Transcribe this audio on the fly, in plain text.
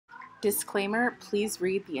Disclaimer, please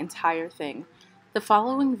read the entire thing. The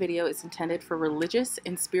following video is intended for religious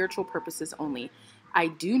and spiritual purposes only. I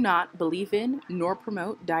do not believe in nor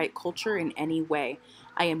promote diet culture in any way.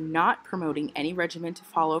 I am not promoting any regimen to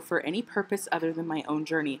follow for any purpose other than my own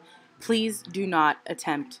journey. Please do not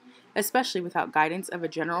attempt, especially without guidance of a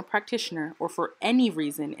general practitioner or for any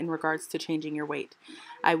reason in regards to changing your weight.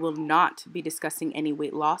 I will not be discussing any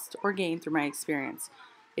weight lost or gained through my experience.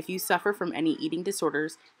 If you suffer from any eating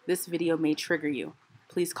disorders, this video may trigger you.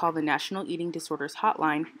 Please call the National Eating Disorders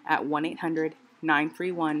Hotline at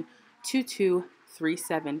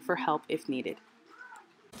 1-800-931-2237 for help if needed.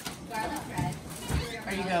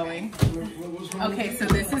 Are you going? Okay, so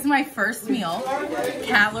this is my first meal.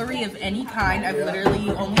 Calorie of any kind. I've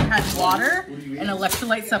literally only had water and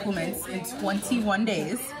electrolyte supplements in 21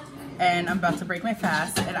 days. And I'm about to break my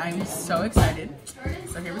fast, and I'm so excited.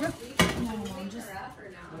 So here we go.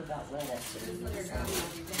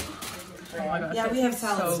 Oh my gosh, yeah, we have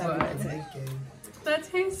salad so good. That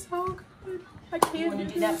tastes so good. I can't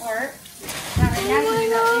do that part.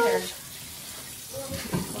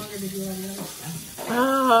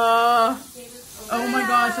 Oh my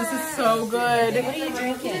gosh, this is so good. What are you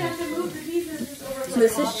drinking?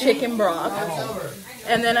 This is chicken broth.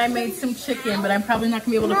 And then I made some chicken, but I'm probably not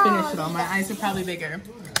gonna be able to finish it all. My eyes are probably bigger.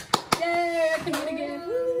 Yay, I can eat again.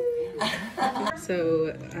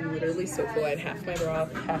 So I'm literally so full. I had half my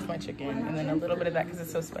broth, half my chicken, and then a little bit of that because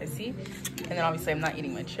it's so spicy. And then obviously I'm not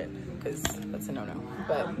eating my chip because that's a no-no.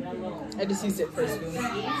 But I just used it for a spoon.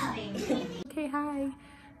 Okay, hi.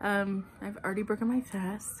 I've already broken my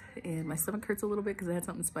fast, and my stomach hurts a little bit because I had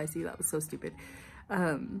something spicy. That was so stupid. But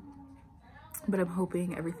I'm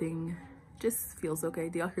hoping everything just feels okay.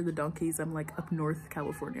 Do y'all hear the donkeys? I'm like up north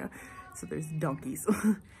California, so there's donkeys.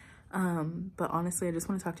 But honestly, I just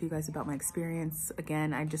want to talk to you guys about my experience.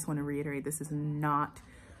 Again, I just want to reiterate, this is not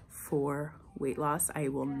for weight loss. I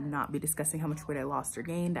will not be discussing how much weight I lost or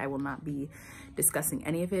gained. I will not be discussing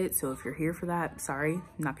any of it. So if you're here for that, sorry, I'm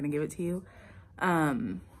not going to give it to you.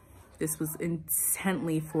 This was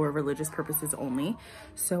intently for religious purposes only.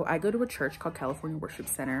 So I go to a church called California Worship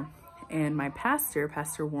Center, and my pastor,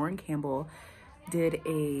 Pastor Warryn Campbell, did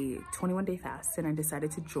a 21-day fast, and I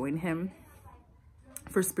decided to join him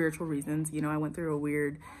for spiritual reasons. You know, I went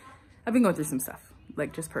through I've been going through some stuff,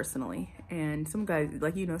 like just personally. And some guys,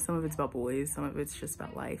 like, you know, some of it's about boys, some of it's just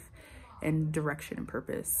about life and direction and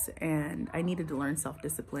purpose. And I needed to learn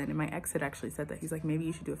self-discipline. And my ex had actually said that. He's like, maybe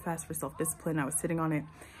you should do a fast for self-discipline. I was sitting on it.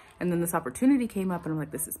 And then this opportunity came up and I'm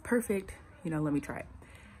like, this is perfect. You know, let me try it.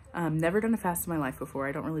 Never done a fast in my life before.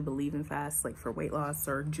 I don't really believe in fasts, like for weight loss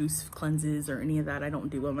or juice cleanses or any of that. I don't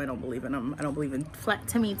do them. I don't believe in them. I don't believe in flat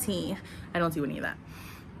tummy tea. I don't do any of that.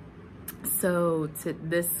 So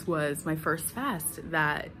this was my first fast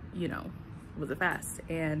that, you know, was a fast.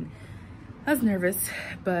 And I was nervous,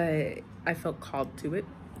 but I felt called to it.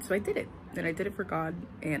 So I did it. And I did it for God.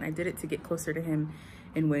 And I did it to get closer to him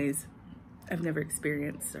in ways I've never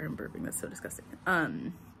experienced. Sorry, I'm burping. That's so disgusting.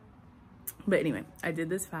 But anyway, I did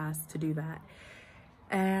this fast to do that.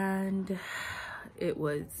 And it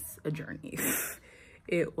was a journey.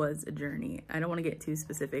 It was a journey. I don't want to get too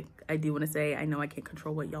specific. I do want to say, I know I can't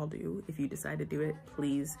control what y'all do. If you decide to do it,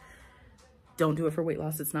 please don't do it for weight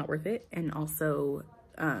loss. It's not worth it. And also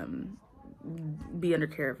be under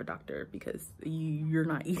care of a doctor because you're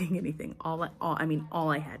not eating anything. All I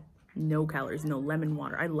had, no calories, no lemon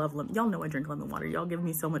water. I love lemon. Y'all know I drink lemon water. Y'all give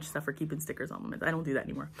me so much stuff for keeping stickers on lemons. I don't do that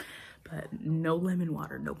anymore. But no lemon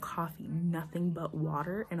water, no coffee, nothing but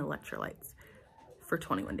water and electrolytes for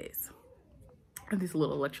 21 days. These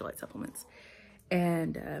little electrolyte supplements.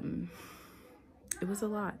 And it was a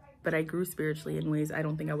lot, but I grew spiritually in ways I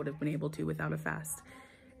don't think I would have been able to without a fast.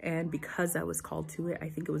 And because I was called to it, I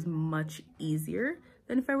think it was much easier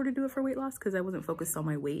than if I were to do it for weight loss, because I wasn't focused on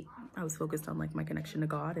my weight. I was focused on like my connection to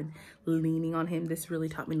God and leaning on him. This really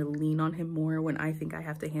taught me to lean on him more when I think I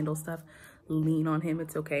have to handle stuff. Lean on him,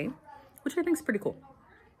 it's okay, which I think is pretty cool.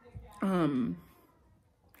 I'm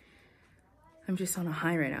just on a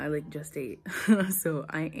high right now. I like just ate. So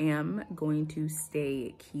I am going to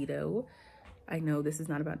stay keto. I know this is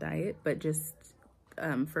not about diet, but just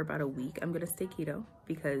for about a week, I'm going to stay keto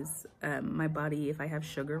because my body, if I have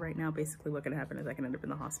sugar right now, basically what's going to happen is I can end up in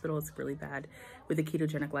the hospital. It's really bad. With a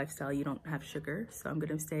ketogenic lifestyle, you don't have sugar. So I'm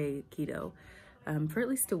going to stay keto for at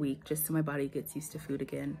least a week, just so my body gets used to food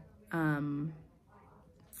again.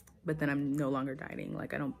 But then I'm no longer dieting.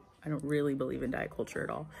 Like I don't really believe in diet culture at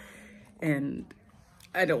all. And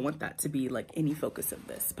I don't want that to be like any focus of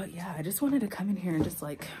this. But yeah, I just wanted to come in here and just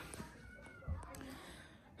like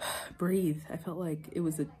breathe. I felt like it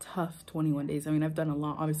was a tough 21 days. I mean, I've done a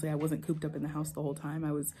lot. Obviously, I wasn't cooped up in the house the whole time.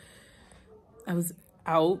 I was I was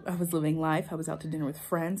out, I was living life. I was out to dinner with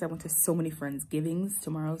friends. I went to so many Friendsgivings.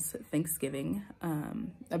 Tomorrow's Thanksgiving.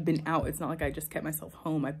 I've been out. It's not like I just kept myself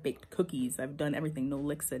home. I've baked cookies. I've done everything. No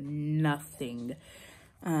licks and nothing.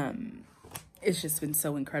 It's just been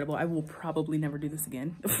so incredible. I will probably never do this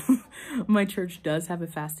again. My church does have a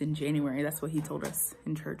fast in January. That's what he told us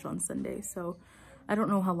in church on Sunday. So I don't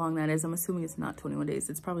know how long that is. I'm assuming it's not 21 days.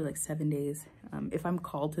 It's probably like 7 days. If I'm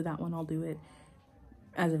called to that one, I'll do it.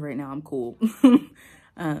 As of right now, I'm cool.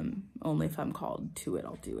 Only if I'm called to it,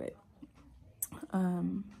 I'll do it.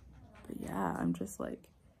 But yeah, I'm just like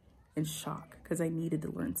in shock because I needed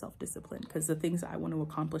to learn self-discipline because the things I want to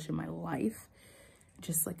accomplish in my life,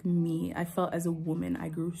 just like me, I felt as a woman, I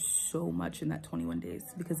grew so much in that 21 days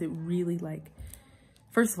because it really like,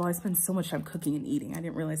 first of all, I spent so much time cooking and eating. I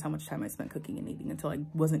didn't realize how much time I spent cooking and eating until I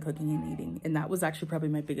wasn't cooking and eating. And that was actually probably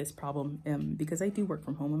my biggest problem because I do work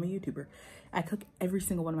from home. I'm a YouTuber. I cook every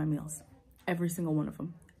single one of my meals, every single one of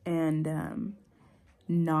them. And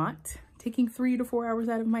not taking 3 to 4 hours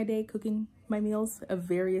out of my day cooking my meals of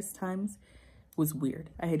various times was weird.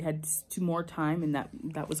 I had more time, and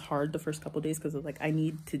that was hard the first couple of days because like I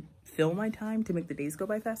need to fill my time to make the days go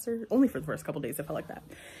by faster. Only for the first couple of days I felt like that.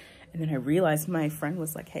 And then I realized my friend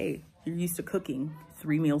was like, hey, you're used to cooking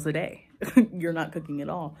 3 meals a day. You're not cooking at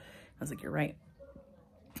all. I was like, you're right.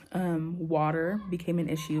 Water became an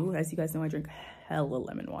issue. As you guys know, I drink hella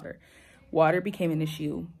lemon water. Water became an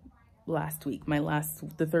issue last week, the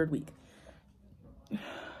 3rd week.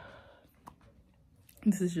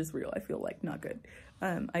 This is just real. I feel like not good.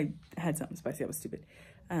 I had something spicy. I was stupid.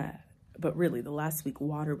 But really, the last week,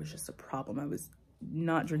 water was just a problem. I was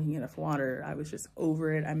not drinking enough water. I was just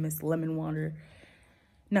over it. I missed lemon water.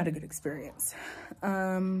 Not a good experience.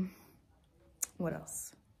 What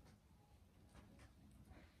else?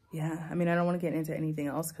 Yeah, I mean, I don't want to get into anything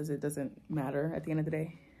else because it doesn't matter at the end of the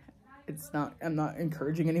day. I'm not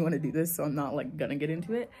encouraging anyone to do this, so I'm not like gonna get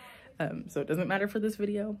into it. So it doesn't matter for this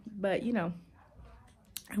video, but you know,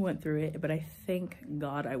 I went through it, but I thank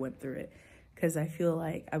God I went through it because I feel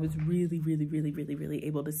like I was really, really, really, really, really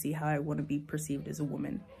able to see how I want to be perceived as a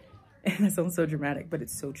woman. And that sounds so dramatic, but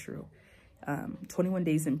it's so true. 21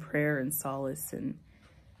 days in prayer and solace and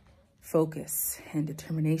focus and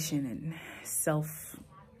determination and self-drive,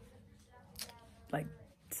 like,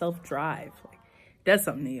 does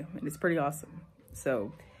something to you, and it's pretty awesome.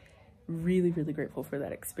 So really, really grateful for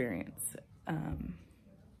that experience.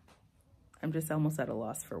 I'm just almost at a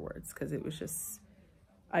loss for words because it was just,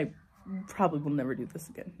 I probably will never do this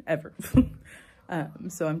again, ever.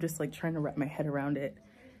 So I'm just like trying to wrap my head around it.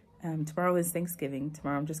 Tomorrow is Thanksgiving.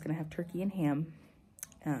 Tomorrow I'm just gonna have turkey and ham,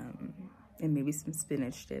 and maybe some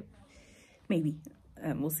spinach dip. Maybe.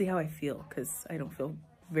 We'll see how I feel because I don't feel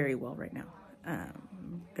very well right now.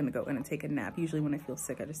 I'm gonna go in and take a nap. Usually when I feel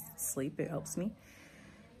sick, I just sleep. It helps me.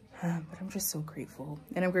 But I'm just so grateful.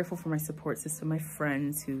 And I'm grateful for my support system, my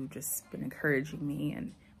friends who just been encouraging me,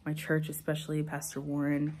 and my church, especially Pastor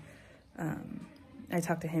Warryn. I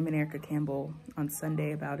talked to him and Warryn Campbell on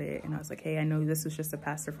Sunday about it, and I was like, hey, I know this was just a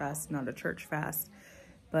pastor fast, not a church fast,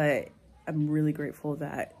 but I'm really grateful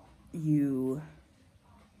that you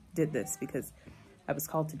did this because I was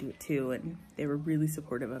called to do it too, and they were really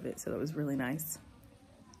supportive of it, so that was really nice.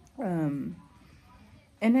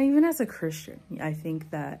 And even as a Christian, I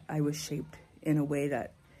think that I was shaped in a way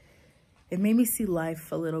that it made me see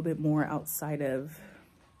life a little bit more outside of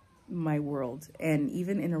my world and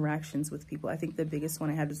even interactions with people. I think the biggest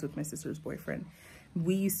one I had was with my sister's boyfriend.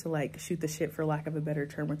 We used to like shoot the shit, for lack of a better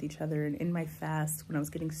term, with each other. And in my fast, when I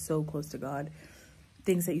was getting so close to God,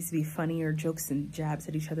 things that used to be funny or jokes and jabs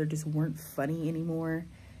at each other just weren't funny anymore.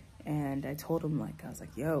 And I told him, like, I was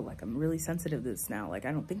like, yo, like, I'm really sensitive to this now. Like,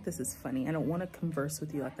 I don't think this is funny. I don't want to converse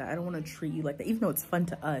with you like that. I don't want to treat you like that. Even though it's fun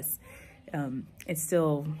to us, it's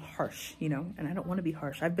still harsh, you know? And I don't want to be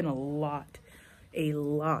harsh. I've been a lot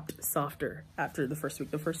softer after the first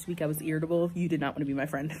week. The first week I was irritable. You did not want to be my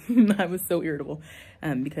friend. I was so irritable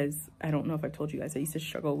because I don't know if I've told you guys, I used to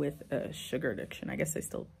struggle with sugar addiction. I guess I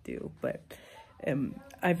still do, but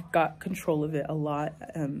I've got control of it a lot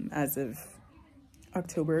as of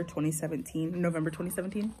November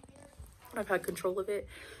 2017. I've had control of it,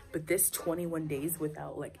 but this 21 days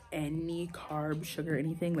without like any carb, sugar,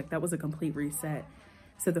 anything, like that was a complete reset.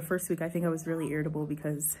 So the first week I think I was really irritable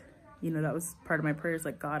because, you know, that was part of my prayers,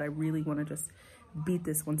 like, God, I really want to just beat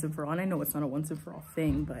this once and for all. And I know it's not a once and for all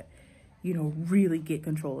thing, but, you know, really get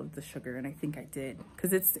control of the sugar. And I think I did,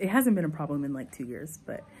 because it hasn't been a problem in like 2 years,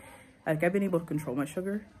 but like I've been able to control my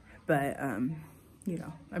sugar, but you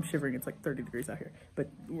know, I'm shivering. It's like 30 degrees out here, but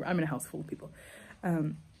I'm in a house full of people.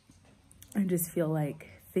 I just feel like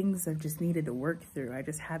things I've just needed to work through. I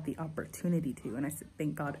just had the opportunity to, and I said,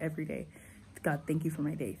 thank God every day. God, thank you for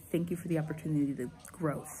my day. Thank you for the opportunity to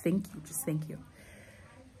grow. Thank you, just thank you.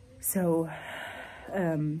 So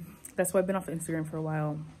that's why I've been off Instagram for a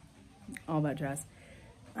while, all that jazz,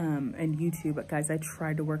 and YouTube. But guys, I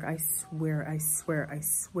tried to work. I swear I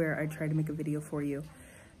tried to make a video for you.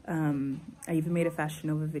 I even made a Fashion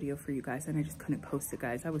Nova video for you guys, and I just couldn't post it,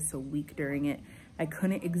 guys. I was so weak during it. I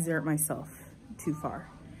couldn't exert myself too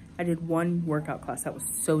far. I did one workout class. That was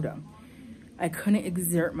so dumb. I couldn't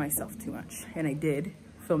exert myself too much, and I did,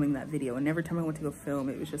 filming that video. And every time I went to go film,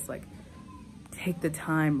 it was just like, take the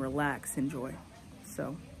time, relax, enjoy.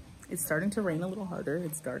 So it's starting to rain a little harder.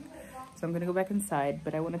 It's dark, so I'm gonna go back inside.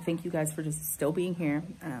 But I want to thank you guys for just still being here.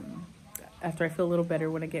 After I feel a little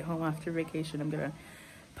better, when I get home after vacation, I'm gonna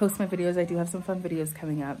post my videos. I do have some fun videos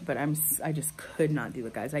coming up, but I just could not do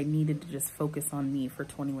it, guys. I needed to just focus on me for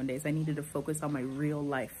 21 days. I needed to focus on my real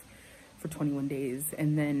life for 21 days.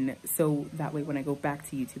 And then, so that way when I go back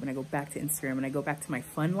to YouTube and I go back to Instagram and I go back to my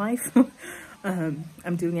fun life,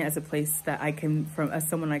 I'm doing it as a place that I can, as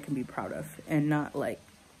someone I can be proud of, and not like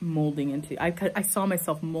molding into, I saw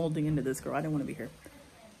myself molding into this girl. I didn't want to be her.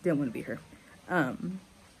 Didn't want to be her.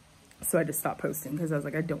 So I just stopped posting because I was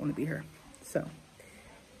like, I don't want to be her. So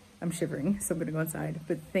I'm shivering, so I'm gonna go inside.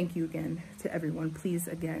 But thank you again to everyone. Please,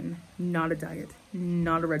 again, not a diet,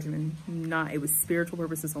 not a regimen, it was spiritual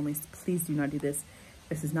purposes only. Please do not do this.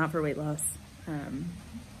 This is not for weight loss.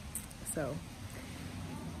 So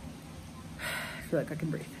I feel like I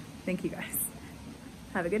can breathe. Thank you guys.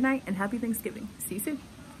 Have a good night and happy Thanksgiving. See you soon.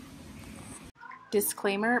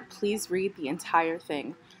 Disclaimer, please read the entire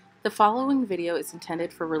thing. The following video is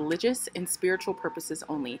intended for religious and spiritual purposes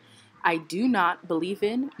only. I do not believe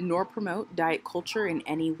in nor promote diet culture in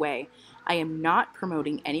any way. I am not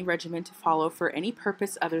promoting any regimen to follow for any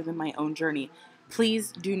purpose other than my own journey.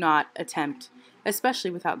 Please do not attempt, especially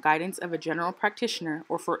without guidance of a general practitioner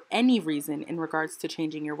or for any reason in regards to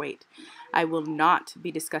changing your weight. I will not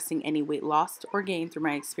be discussing any weight lost or gained through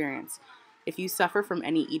my experience. If you suffer from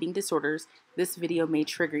any eating disorders, this video may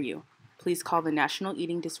trigger you. Please call the National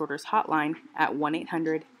Eating Disorders Hotline at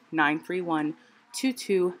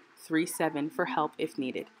 1-800-931-2237 for help if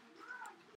needed.